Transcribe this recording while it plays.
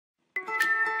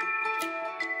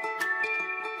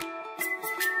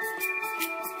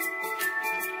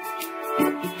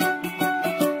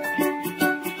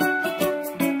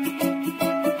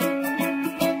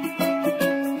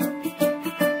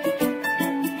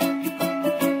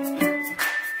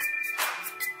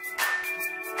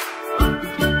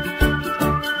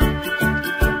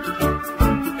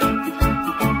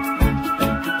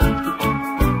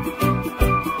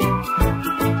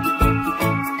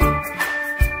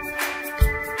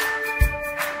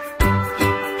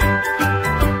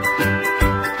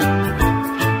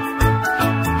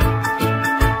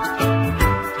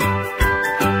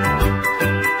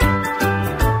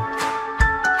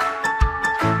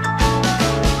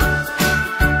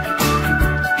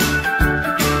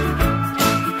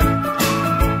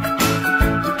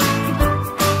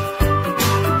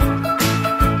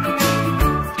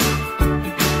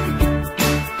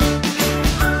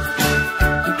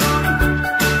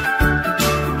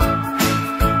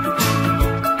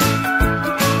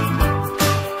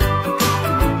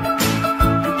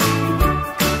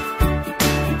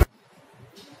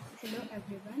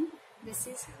This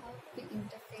is how we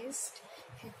interfaced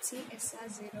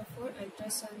HC-SR04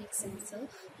 ultrasonic sensor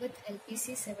with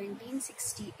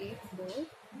lpc1768 board.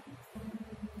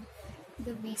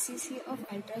 The VCC of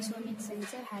ultrasonic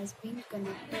sensor has been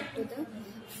connected to the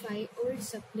 5-volt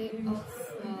supply of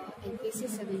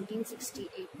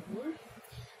lpc1768 board.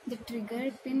 The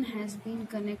trigger pin has been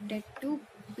connected to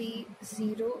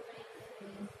P0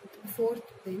 4th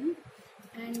pin,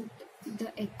 and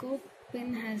the echo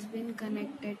pin has been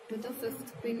connected to the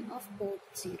 5th pin of port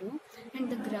 0, and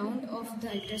the ground of the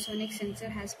ultrasonic sensor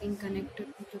has been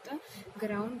connected to the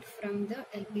ground from the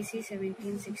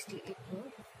lpc1768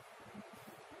 board.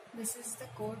 This is the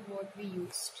code what we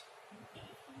used.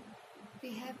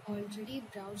 We have already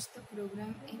browsed the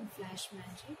program in Flash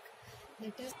Magic.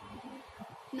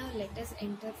 Now let us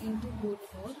enter into boot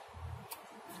mode.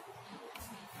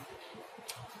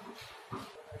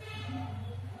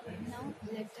 Now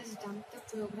let us dump the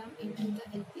program into the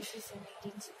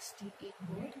lpc1768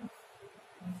 board.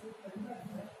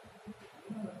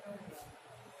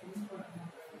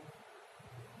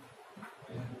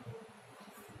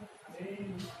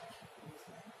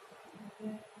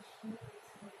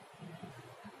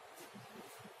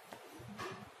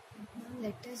 Now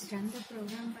let us run the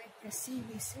program by pressing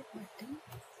reset button.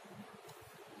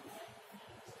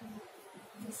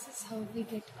 This is how we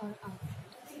get our output.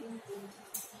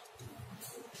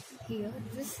 Here,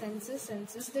 this sensor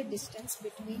senses the distance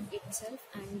between itself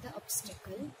and the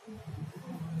obstacle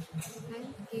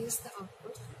and gives the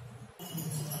output.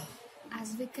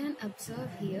 As we can observe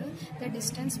here, the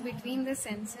distance between the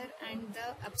sensor and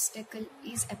the obstacle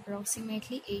is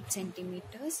approximately 8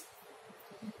 centimeters.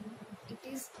 It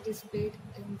is displayed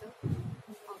in the output.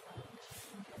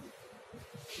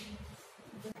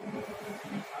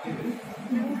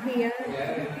 Now here we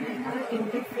are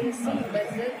interfacing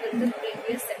buzzer with the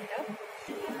previous setup.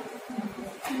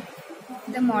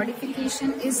 The modification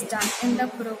is done in the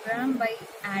program by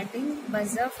adding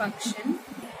buzzer function.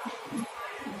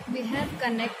 We have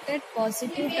connected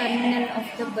positive terminal of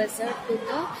the buzzer to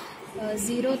the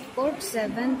 0th port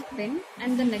 7th pin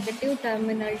and the negative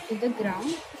terminal to the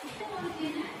ground.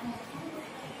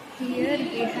 Here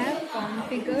we have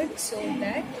configured so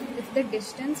that if the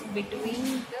distance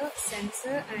between the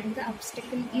sensor and the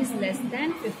obstacle is less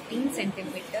than 15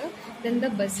 cm, then the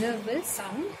buzzer will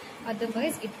sound,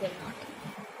 otherwise it will not.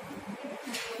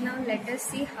 Now let us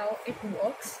see how it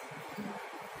works.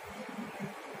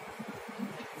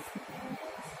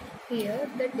 Here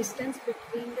the distance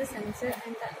between the sensor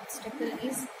and the obstacle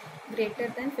is greater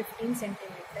than 15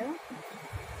 cm.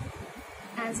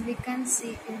 As we can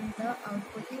see in the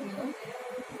output here,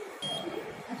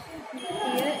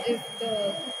 if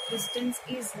the distance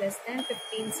is less than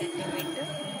 15 cm,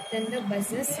 then the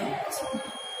buzzer sounds.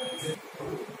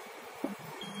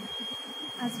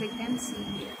 As we can see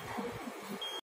here.